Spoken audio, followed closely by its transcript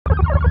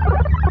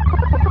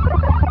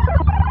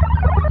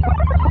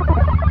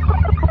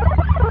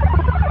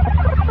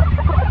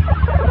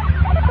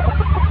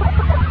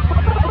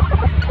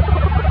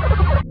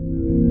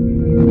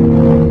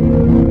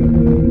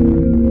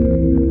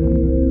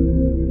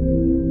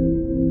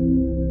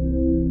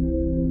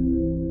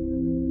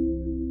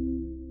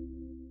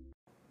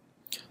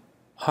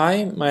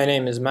Hi, my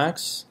name is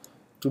Max.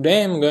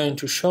 Today I'm going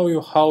to show you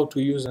how to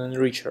use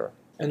Enrichr.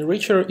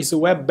 Enrichr is a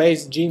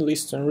web-based gene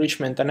list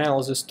enrichment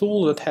analysis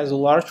tool that has a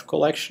large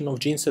collection of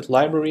gene set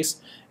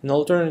libraries, an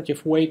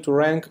alternative way to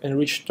rank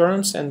enriched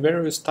terms, and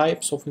various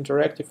types of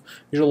interactive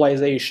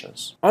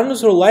visualizations. Under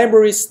the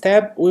Libraries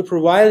tab, we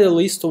provide a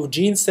list of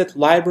gene set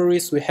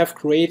libraries we have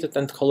created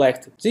and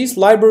collected. These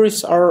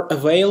libraries are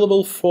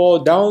available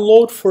for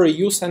download for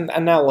use and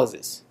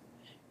analysis.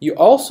 You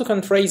also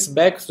can trace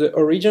back the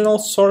original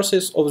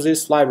sources of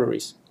these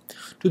libraries.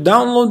 To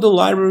download the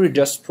library,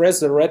 just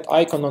press the red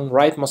icon on the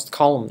rightmost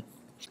column.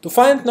 To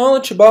find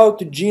knowledge about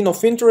the gene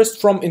of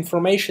interest from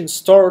information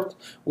stored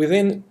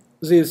within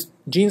these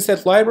gene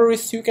set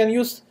libraries, you can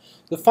use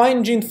the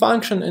find gene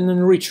function in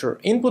Enrichr.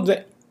 Input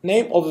the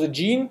name of the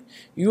gene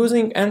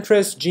using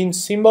interest gene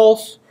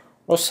symbols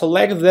or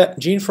select the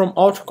gene from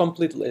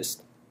autocomplete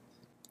list.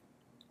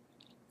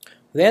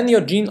 Then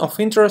your gene of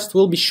interest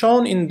will be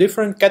shown in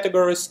different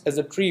categories as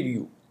a tree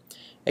view.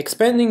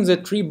 Expanding the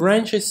tree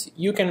branches,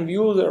 you can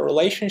view the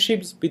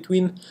relationships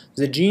between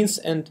the genes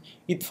and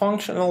its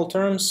functional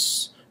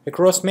terms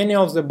across many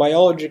of the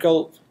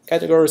biological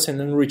categories in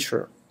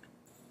Enrichr.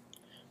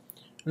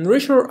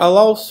 Enrichr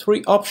allows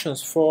three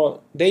options for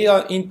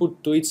data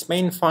input to its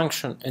main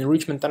function,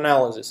 enrichment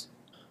analysis.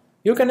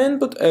 You can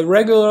input a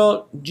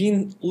regular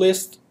gene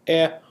list,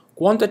 a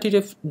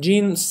quantitative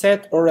gene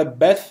set, or a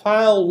BET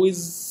file,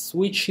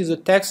 which is a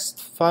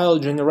text file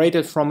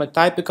generated from a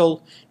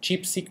typical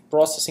chip-seq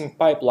processing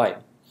pipeline.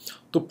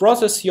 To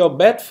process your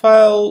BET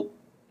file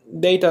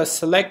data,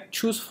 select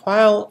Choose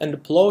File and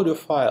upload your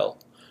file.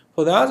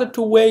 For the other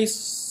two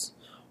ways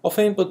of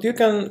input, you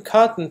can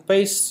cut and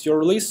paste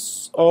your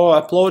lists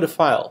or upload a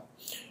file.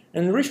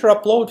 Enrichr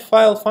upload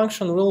file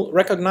function will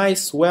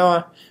recognize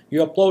whether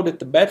you uploaded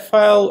the BET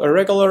file, a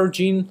regular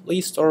gene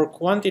list, or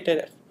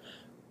quantitative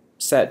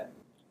set.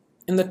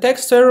 In the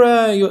text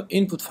area, your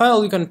input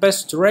file, you can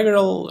pass to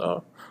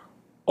regular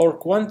or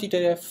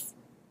quantitative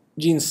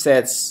gene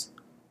sets.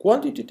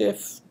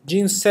 Quantitative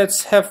gene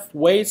sets have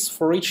weights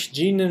for each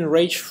gene and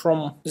range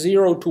from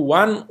 0 to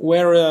 1,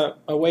 where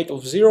a weight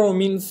of 0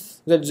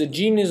 means that the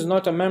gene is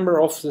not a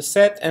member of the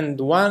set, and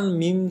 1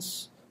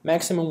 means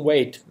maximum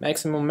weight,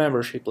 maximum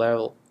membership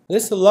level.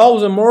 This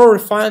allows a more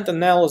refined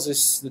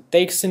analysis that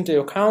takes into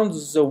account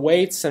the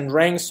weights and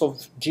ranks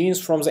of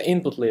genes from the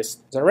input list.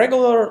 The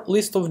regular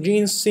list of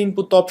genes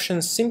input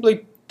options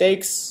simply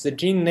takes the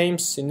gene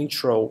names in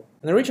each row.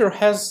 Enrichr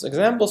has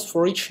examples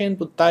for each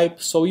input type,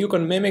 so you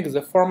can mimic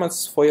the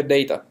formats for your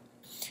data.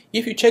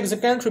 If you check the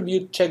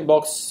Contribute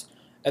checkbox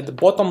at the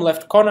bottom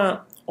left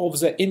corner of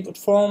the input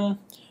form,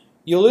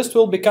 your list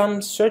will become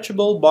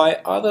searchable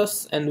by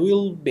others and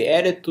will be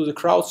added to the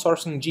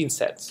crowdsourcing gene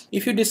sets.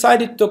 If you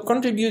decided to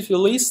contribute your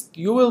list,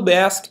 you will be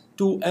asked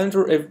to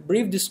enter a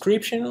brief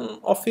description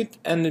of it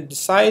and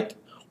decide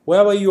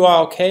whether you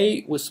are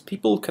okay with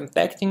people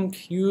contacting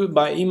you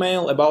by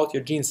email about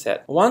your gene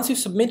set. Once you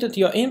submitted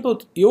your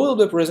input, you will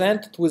be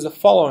presented with the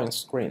following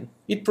screen.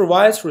 It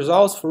provides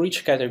results for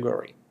each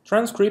category: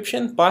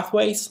 transcription,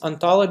 pathways,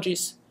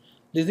 ontologies,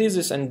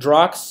 diseases and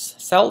drugs,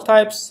 cell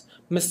types,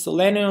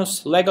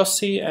 miscellaneous,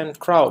 legacy, and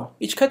crowd.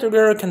 Each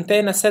category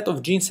contains a set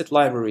of gene set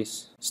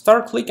libraries.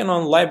 Start clicking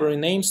on library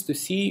names to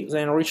see the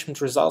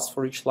enrichment results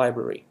for each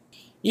library.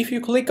 If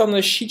you click on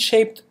the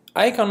sheet-shaped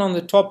icon on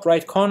the top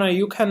right corner,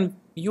 you can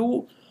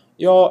view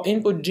your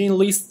input gene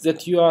list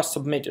that you are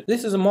submitted.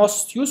 This is the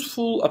most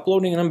useful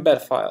uploading an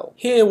embed file.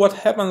 Here what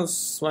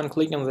happens when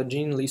clicking on the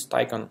gene list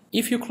icon.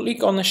 If you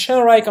click on the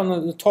share icon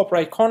on the top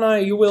right corner,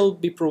 you will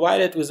be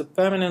provided with a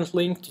permanent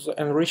link to the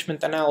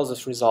enrichment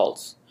analysis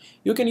results.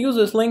 You can use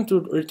this link to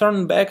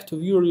return back to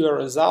view your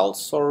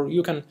results, or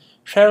you can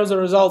share the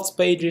results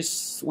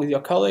pages with your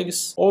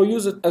colleagues, or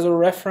use it as a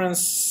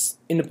reference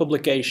in the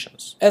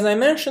publications. As I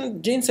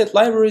mentioned, gene set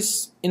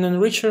libraries in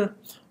Enrichr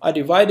are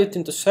divided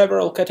into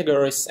several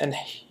categories, and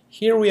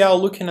here we are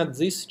looking at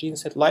these gene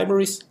set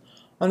libraries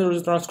under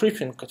the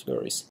transcription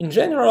categories. In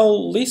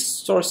general,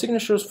 lists or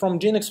signatures from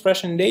gene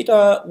expression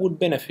data would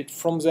benefit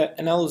from the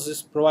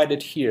analysis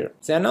provided here.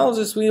 The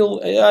analysis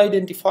will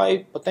identify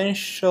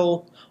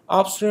potential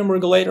upstream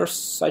regulators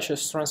such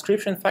as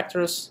transcription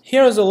factors.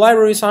 Here the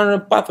libraries under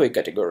the pathway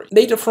category.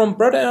 Data from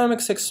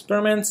proteomics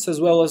experiments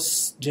as well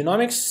as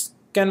genomics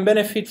can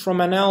benefit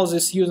from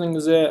analysis using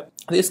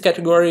this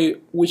category,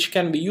 which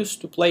can be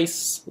used to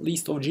place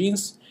list of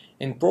genes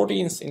in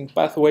proteins, in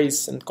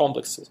pathways and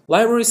complexes.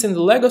 Libraries in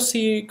the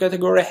legacy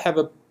category have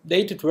a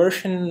dated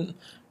version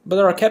but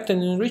are kept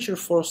in Enrichr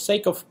for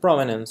sake of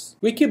provenance.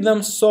 We keep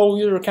them so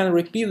user can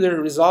repeat their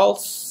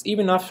results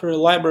even after a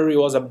library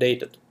was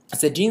updated.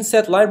 The gene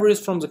set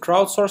libraries from the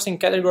crowdsourcing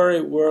category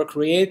were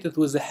created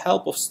with the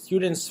help of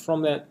students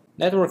from the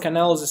Network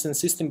Analysis and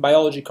System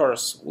Biology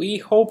course. We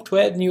hope to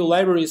add new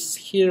libraries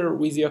here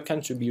with your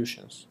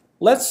contributions.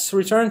 Let's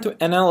return to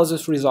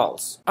analysis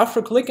results.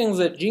 After clicking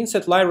the gene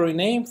set library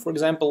name, for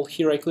example,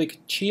 here I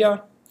click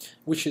CHIA,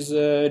 which is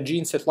a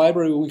gene set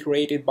library we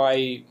created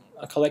by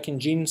collecting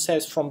gene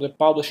sets from the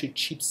published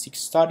chip-seq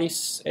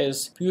studies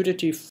as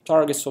putative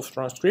targets of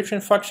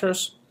transcription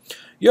factors.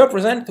 You are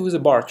presented with a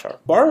bar chart.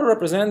 Bars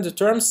represent the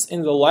terms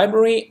in the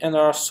library and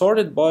are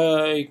sorted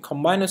by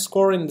combined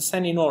score in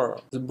descending order.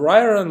 The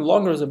brighter and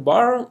longer the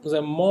bar,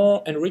 the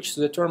more enriched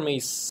the term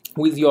is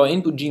with your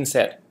input gene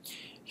set.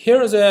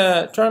 Here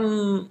the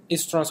term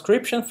is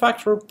transcription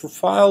factor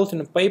profiled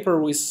in a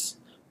paper with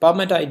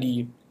PubMed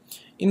ID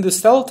in the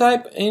cell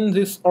type in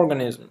this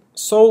organism.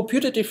 So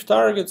putative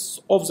targets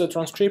of the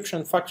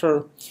transcription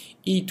factor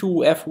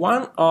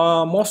E2F1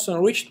 are most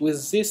enriched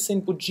with this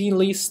input gene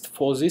list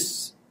for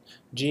this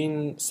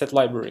gene set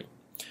library.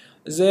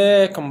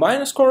 The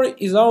combined score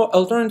is our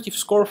alternative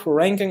score for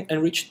ranking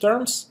enriched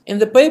terms. In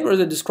the paper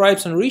that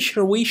describes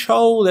Enrichr, we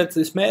show that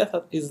this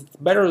method is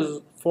better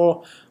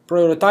for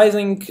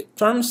prioritizing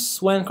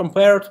terms when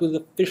compared with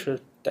the Fisher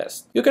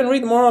test. You can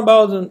read more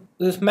about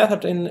this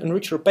method in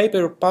Enrichr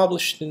paper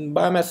published in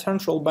Biomed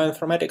Central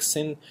Bioinformatics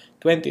in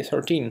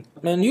 2013.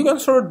 And you can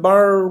sort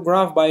bar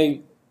graph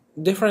by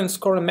different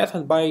scoring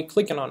method by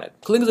clicking on it.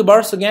 Click the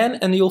bars again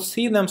and you'll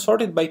see them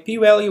sorted by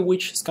p-value,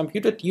 which is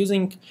computed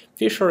using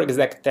Fisher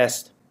exact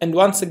test. And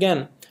once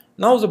again,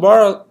 now the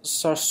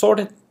bars are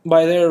sorted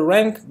by their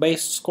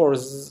rank-based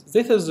scores.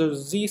 This is the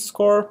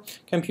z-score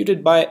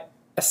computed by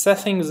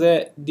assessing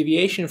the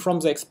deviation from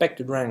the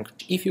expected rank.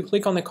 If you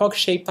click on the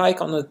cock-shaped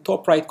icon on the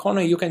top right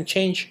corner, you can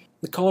change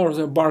the color of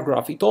the bar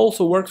graph. It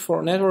also works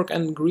for network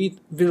and grid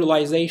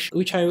visualization,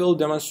 which I will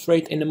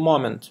demonstrate in a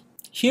moment.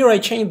 Here I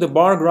changed the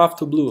bar graph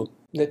to blue.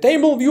 The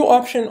table view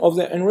option of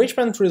the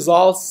enrichment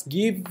results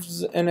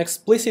gives an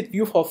explicit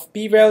view of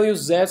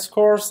p-values,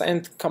 z-scores,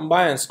 and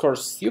combined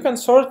scores. You can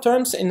sort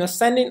terms in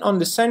ascending or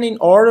descending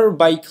order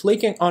by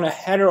clicking on a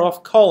header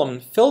of column,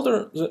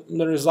 filter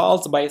the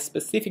results by a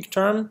specific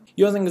term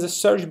using the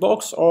search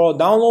box, or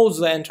download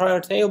the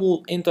entire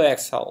table into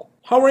Excel.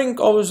 Hovering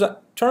over the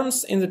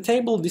terms in the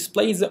table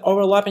displays the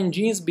overlapping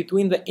genes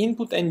between the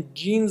input and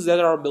genes that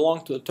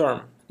belong to the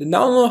term. The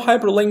download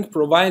hyperlink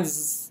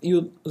provides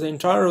you the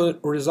entire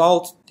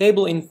result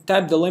table in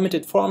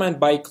tab-delimited format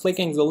by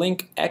clicking the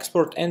link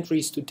Export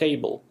Entries to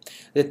Table.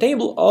 The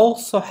table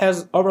also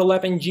has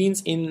overlapping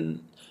genes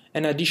in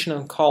an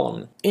additional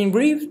column. In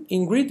grid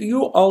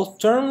view, all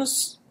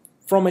terms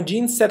from a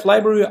gene set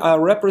library are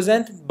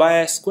represented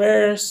by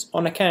squares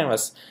on a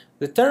canvas.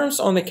 The terms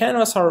on the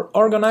canvas are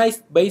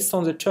organized based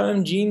on the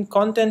term gene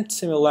content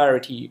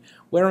similarity,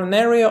 where an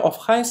area of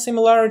high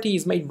similarity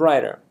is made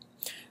brighter.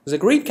 The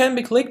grid can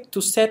be clicked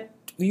to set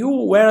view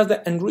where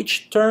the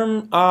enriched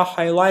terms are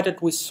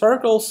highlighted with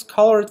circles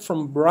colored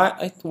from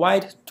bright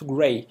white to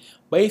gray,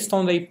 based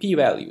on their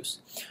p-values.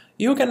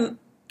 You can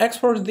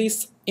export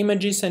these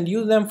images and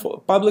use them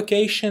for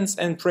publications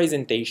and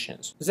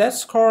presentations.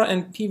 Z-score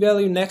and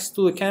p-value next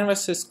to the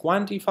canvases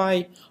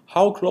quantify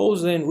how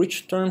close the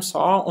enriched terms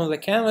are on the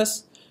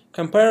canvas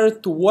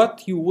compared to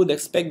what you would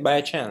expect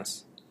by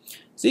chance.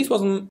 This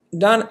was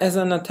done as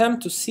an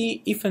attempt to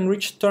see if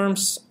enriched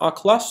terms are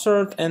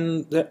clustered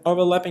and the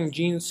overlapping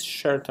genes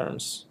share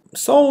terms.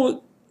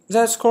 So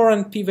Z-score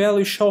and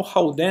p-value show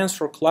how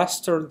dense or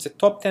clustered the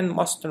top 10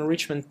 most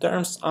enrichment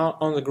terms are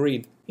on the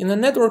grid. In the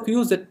network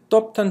view, the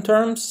top 10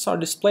 terms are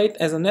displayed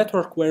as a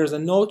network where the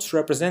nodes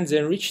represent the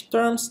enriched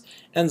terms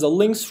and the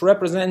links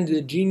represent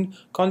the gene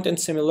content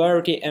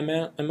similarity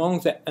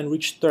among the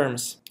enriched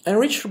terms.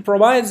 Enrichr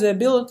provides the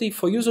ability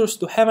for users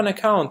to have an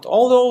account,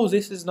 although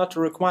this is not a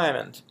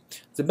requirement.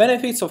 The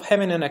benefits of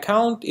having an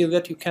account is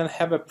that you can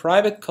have a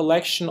private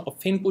collection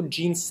of input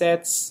gene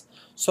sets,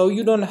 so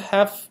you don't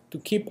have to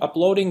keep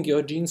uploading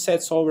your gene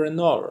sets over and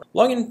over.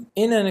 Logging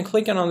in and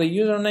clicking on the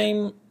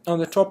username on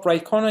the top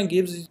right corner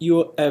gives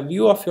you a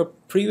view of your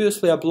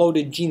previously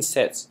uploaded gene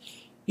sets.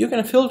 You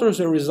can filter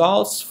the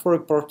results for a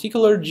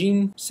particular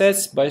gene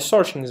sets by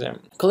searching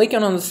them.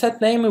 Clicking on the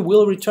set name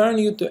will return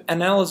you to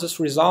analysis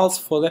results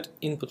for that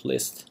input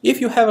list.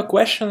 If you have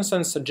questions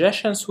and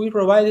suggestions, we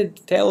provided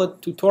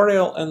detailed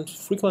tutorial and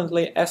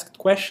frequently asked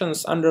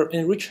questions under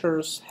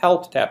Enrichr's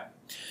Help tab.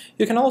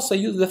 You can also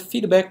use the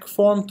feedback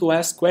form to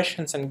ask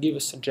questions and give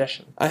a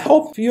suggestion. I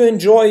hope you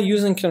enjoy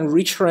using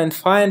Enrichr and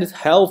find it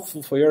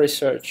helpful for your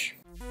research.